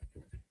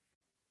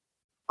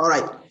 All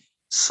right.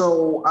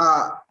 So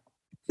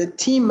the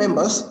team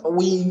members,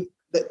 the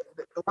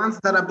ones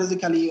that are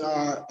basically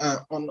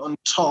on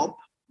top,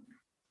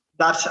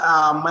 that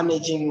are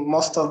managing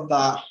most of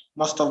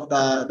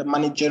the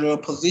managerial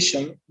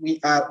position. We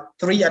are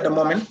 3 at the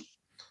moment.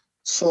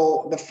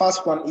 So the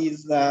first one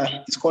is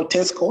it's called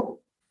Tesco.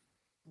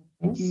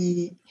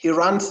 He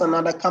runs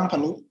another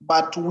company,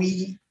 but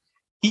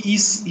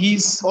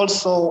he's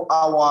also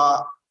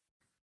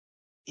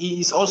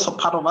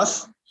part of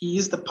us. He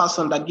is the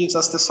person that gives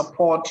us the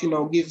support,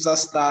 gives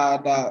us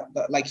the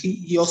like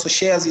he also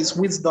shares his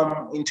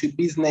wisdom into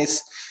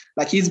business.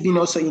 Like he's been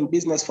also in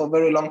business for a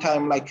very long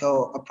time, like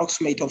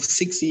approximate of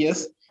 6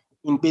 years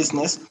in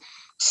business.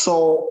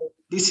 So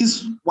this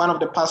is one of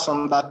the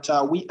person that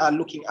we are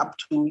looking up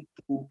to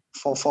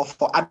for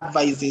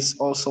advices,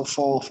 also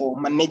for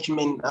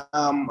management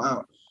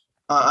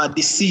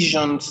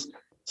decisions.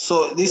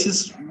 So this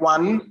is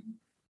one.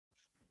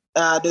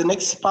 The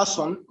next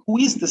person, who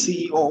is the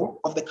CEO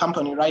of the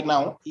company right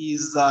now,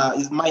 is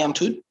Mayan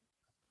Tud.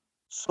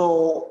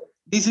 So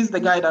this is the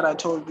guy that I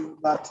told you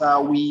that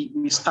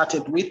we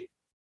started with.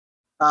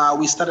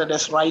 We started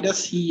as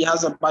riders. He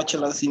has a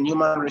bachelor's in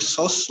human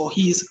resource, so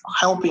he's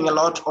helping a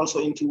lot also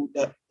into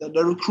the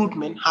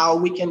recruitment, how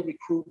we can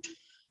recruit,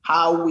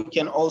 how we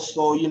can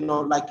also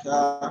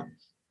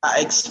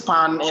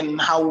expand, and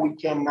how we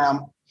can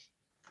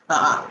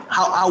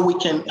how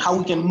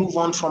we can move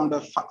on from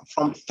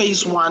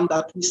phase 1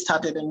 that we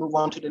started and move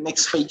on to the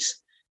next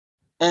phase.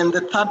 And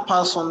the third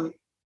person,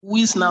 who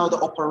is now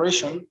the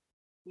operation,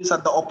 who is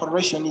at the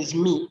operation, is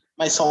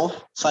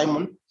myself,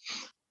 Simon.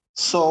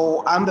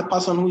 So I'm the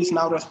person who is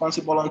now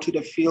responsible onto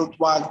the field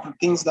work, the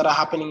things that are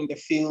happening in the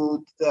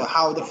field,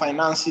 how the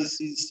finances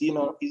is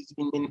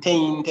being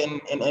maintained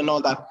and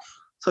all that.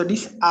 So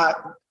these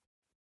are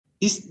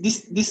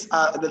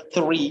the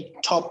 3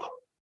 top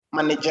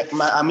manager.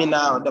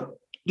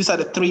 These are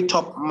the 3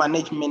 top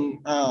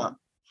management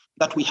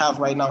that we have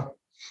right now.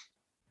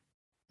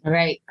 All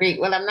right, great.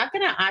 Well, I'm not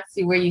going to ask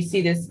you where you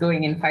see this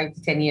going in 5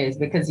 to 10 years,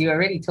 because you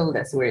already told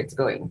us where it's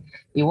going.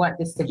 You want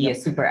this to be a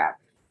super app,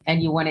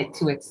 and you want it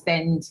to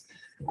extend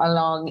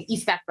along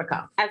East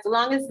Africa, as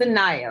long as the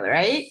Nile,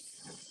 right?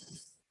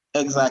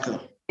 Exactly.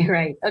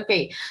 Right.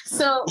 Okay.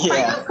 So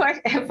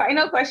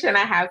final question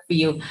I have for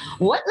you.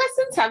 What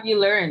lessons have you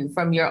learned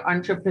from your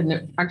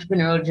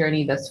entrepreneurial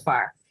journey thus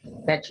far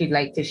that you'd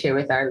like to share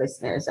with our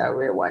listeners, our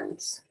real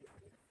ones?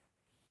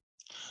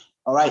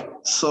 All right.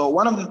 So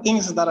one of the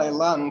things that I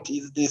learned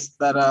is this,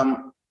 that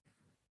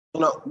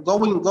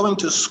going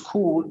to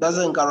school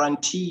doesn't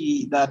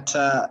guarantee that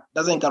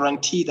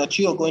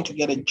you are going to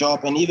get a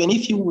job. And even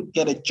if you would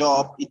get a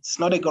job, it's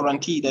not a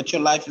guarantee that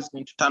your life is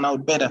going to turn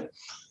out better.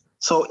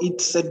 So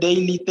it's a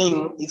daily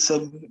thing. It's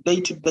a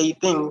day-to-day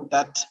thing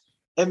that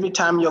every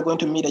time you're going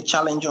to meet a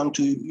challenge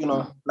onto,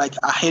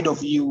 ahead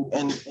of you.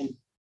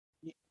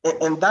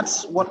 And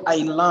that's what I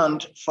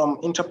learned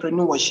from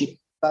entrepreneurship,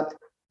 that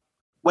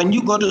when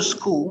you go to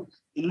school,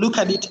 you look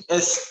at it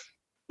as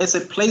a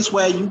place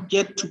where you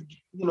get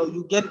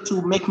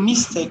to make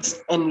mistakes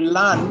and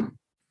learn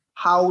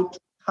how to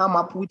come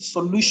up with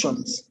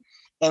solutions.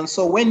 And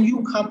so when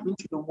you come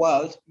into the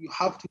world, you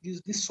have to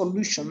use these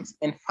solutions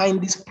and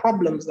find these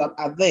problems that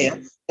are there,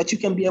 that you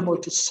can be able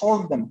to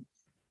solve them.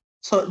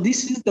 So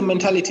this is the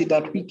mentality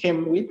that we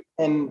came with,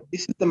 and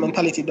this is the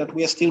mentality that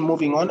we are still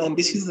moving on. And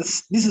this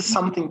is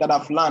something that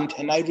I've learned,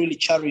 and I really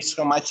cherish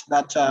so much,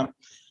 that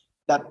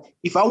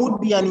if I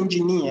would be an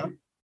engineer,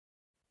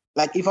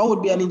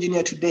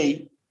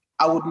 today,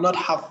 I would not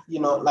have,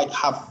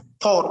 have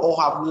thought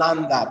or have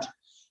learned that.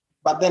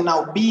 But then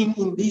now being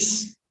in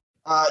this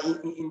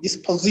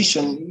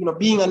position,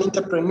 being an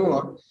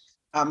entrepreneur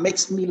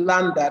makes me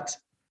learn that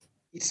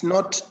it's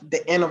not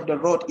the end of the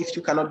road if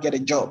you cannot get a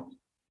job.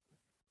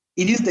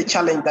 It is the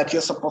challenge that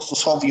you're supposed to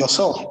solve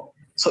yourself.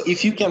 So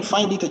if you can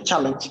find it a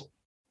challenge,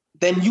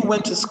 then you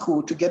went to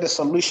school to get a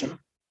solution.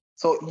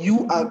 So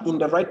you are in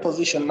the right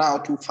position now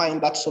to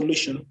find that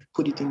solution, to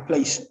put it in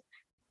place.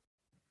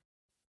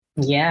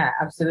 Yeah,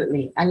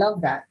 absolutely. I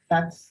love that.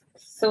 That's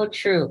so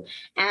true.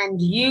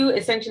 And you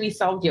essentially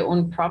solved your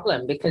own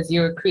problem because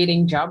you're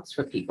creating jobs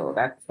for people.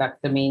 That's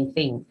the main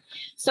thing.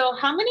 So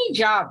how many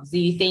jobs do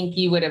you think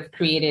you would have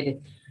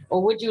created,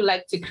 or would you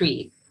like to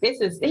create?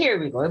 Here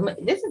we go.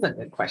 This is a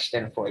good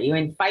question for you.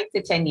 In 5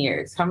 to 10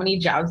 years, how many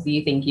jobs do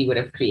you think you would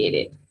have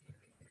created?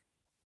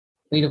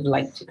 We'd have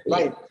liked to create.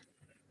 Right.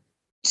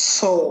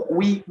 So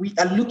we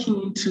are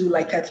looking into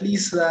at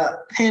least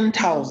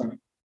 10,000.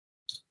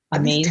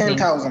 Amazing.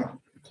 10,000.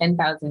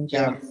 10,000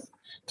 jobs. Yeah.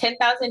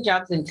 10,000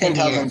 jobs in 10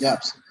 years. 10,000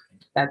 jobs.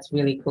 That's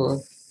really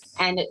cool.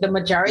 And the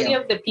majority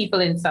of the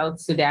people in South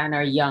Sudan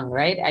are young,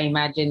 right? I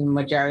imagine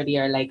majority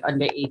are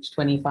under age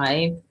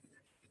 25.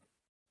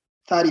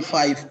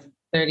 35.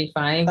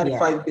 35.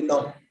 35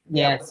 below.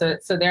 Yeah. So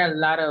there are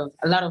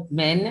a lot of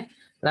men.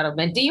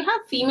 Do you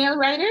have female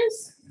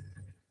writers?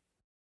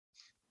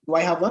 Do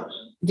I have what?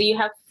 Do you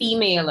have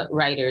female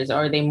writers,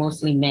 or are they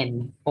mostly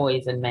men,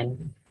 boys and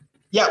men?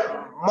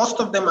 Yeah, most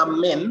of them are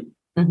men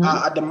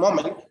at the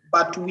moment,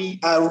 but we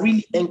are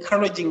really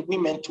encouraging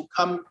women to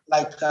come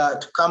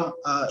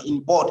in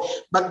board.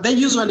 But they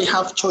usually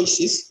have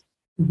choices.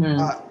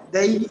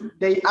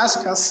 They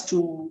ask us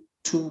to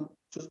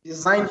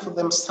design for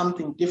them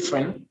something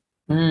different,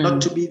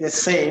 not to be the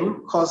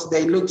same, because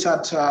they look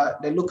at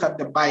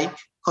the bike.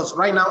 Because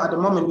right now at the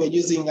moment we're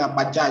using a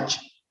Bajaj.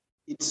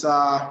 It's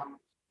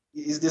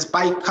this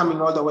bike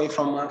coming all the way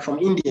from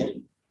India.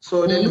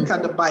 So they look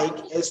at the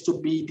bike as to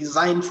be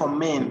designed for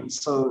men.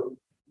 So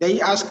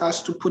they ask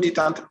us to put it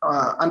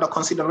under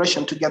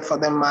consideration to get for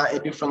them a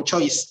different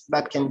choice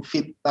that can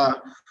fit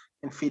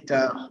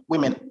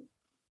women.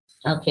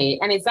 Okay,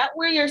 and is that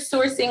where you're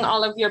sourcing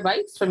all of your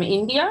bikes from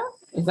India?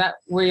 Is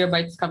that where your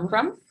bikes come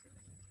from?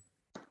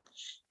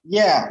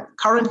 Yeah,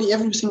 currently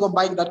every single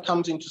bike that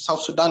comes into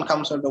South Sudan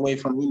comes all the way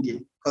from India,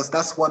 because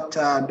that's what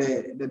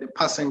the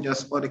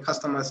passengers or the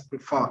customers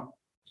prefer.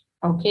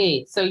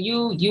 Okay, so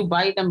you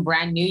buy them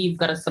brand new. You've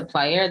got a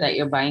supplier that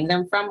you're buying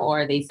them from,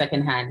 or are they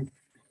secondhand?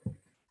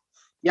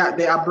 Yeah,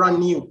 they are brand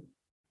new.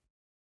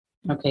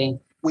 Okay,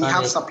 we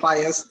have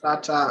suppliers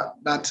that are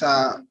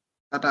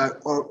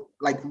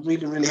like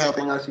really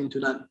helping us into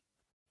that.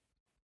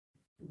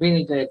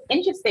 Really good,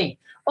 interesting.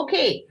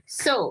 Okay,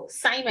 so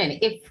Simon,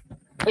 if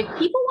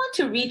people want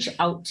to reach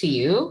out to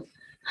you,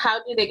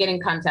 how do they get in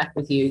contact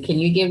with you? Can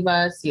you give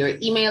us your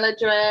email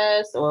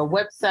address or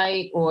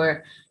website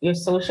or your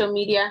social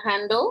media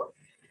handle?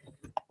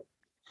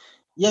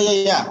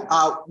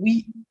 Yeah.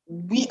 We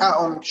are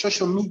on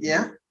social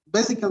media.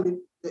 Basically,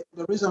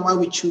 the reason why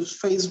we choose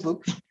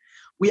Facebook,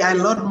 we are a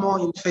lot more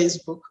in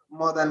Facebook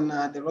more than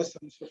the rest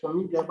of the social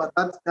media, but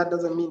that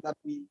doesn't mean that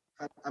we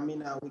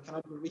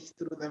cannot reach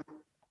through them.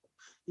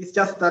 It's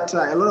just that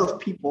a lot of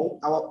people,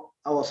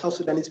 our South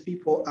Sudanese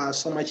people, are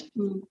so much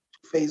into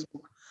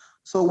Facebook.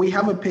 So we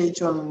have a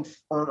page on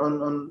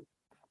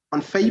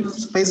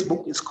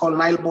Facebook. It's called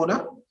Nile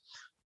Border.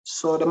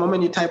 So the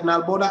moment you type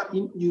Nile Border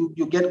in,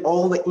 you get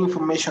all the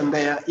information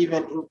there,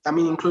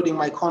 including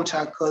my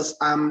contact, because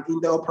I'm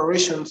in the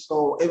operation,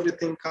 so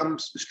everything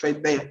comes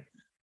straight there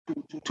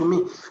to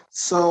me.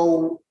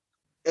 So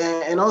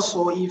and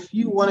also, if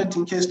you wanted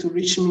in case to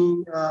reach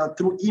me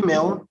through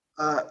email,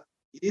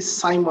 it is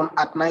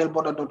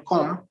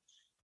simon@nileborder.com.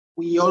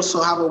 We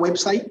also have a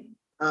website.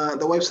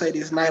 The website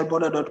is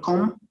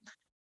nileborder.com.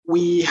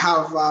 We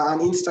have an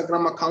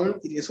Instagram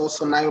account. It is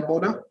also Nile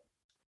Border.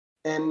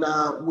 And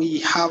we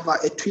have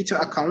a Twitter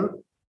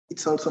account.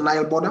 It's also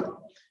Nile Border.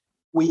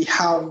 We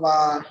have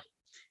a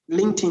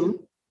LinkedIn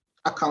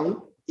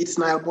account. It's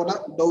Nile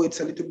Border, though it's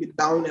a little bit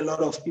down. A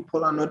lot of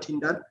people are not in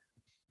that,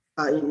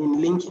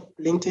 in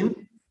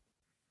LinkedIn.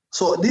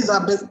 So these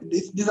are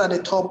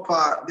the top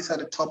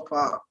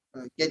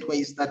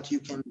gateways that you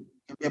can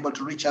be able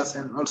to reach us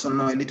and also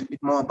know a little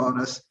bit more about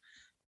us,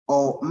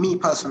 or me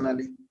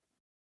personally.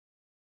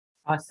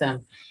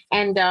 Awesome.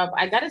 And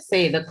I gotta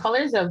say, the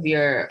colors of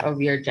your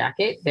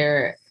jacket,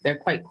 they're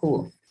quite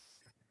cool.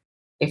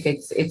 If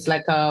it's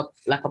like a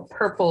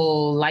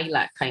purple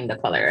lilac kind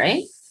of color,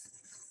 right?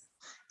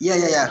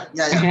 Yeah.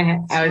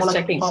 I was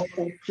checking.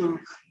 Purple,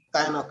 pink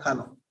kind of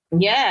color.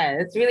 Yeah,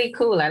 it's really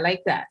cool. I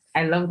like that.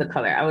 I love the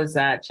color. I was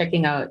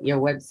checking out your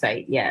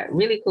website. Yeah,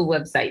 really cool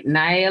website,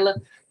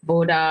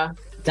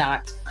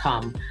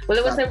 nileborder.com. Well,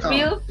 it was a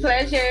real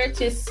pleasure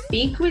to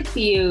speak with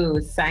you,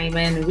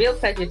 Simon. Real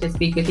pleasure to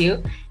speak with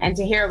you and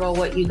to hear about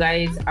what you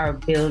guys are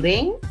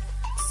building.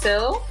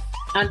 So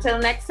until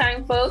next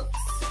time, folks,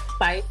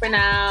 bye for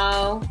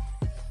now.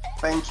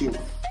 Thank you.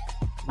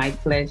 My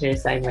pleasure,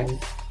 Simon.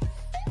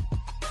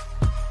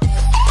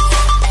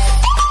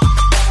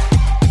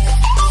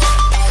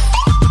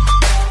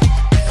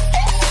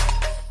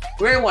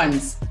 Rare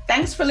Ones,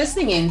 thanks for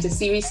listening in to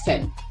Series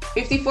 10,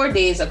 54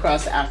 Days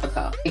Across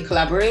Africa, a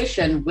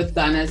collaboration with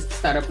Ghana's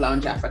Startup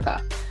Lounge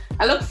Africa.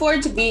 I look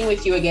forward to being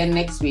with you again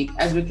next week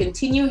as we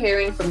continue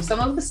hearing from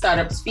some of the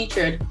startups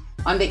featured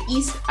on the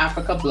East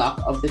Africa block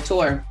of the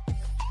tour.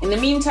 In the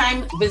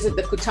meantime, visit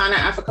the Kutana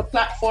Africa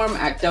platform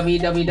at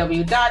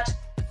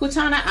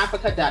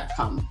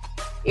www.kutanaafrica.com.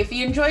 If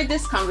you enjoyed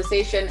this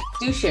conversation,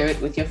 do share it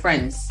with your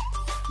friends.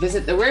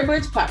 Visit the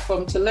Rarebirds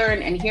platform to learn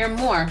and hear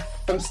more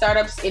from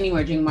startups in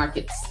emerging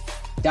markets.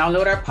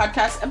 Download our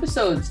podcast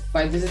episodes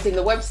by visiting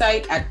the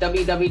website at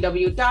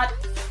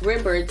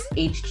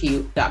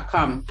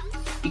www.rarebirdshq.com.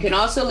 You can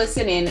also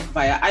listen in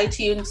via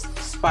iTunes,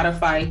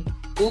 Spotify,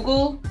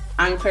 Google,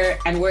 Anchor,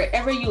 and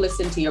wherever you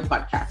listen to your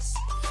podcasts.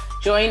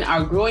 Join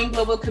our growing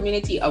global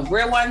community of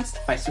Rare Ones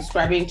by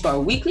subscribing to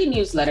our weekly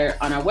newsletter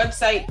on our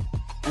website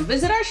and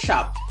visit our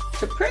shop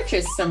to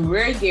purchase some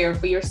rare gear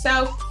for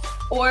yourself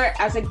or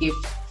as a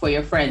gift for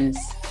your friends.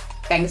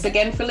 Thanks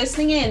again for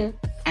listening in,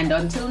 and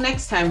until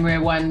next time, Rare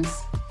Ones,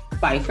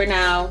 bye for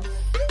now.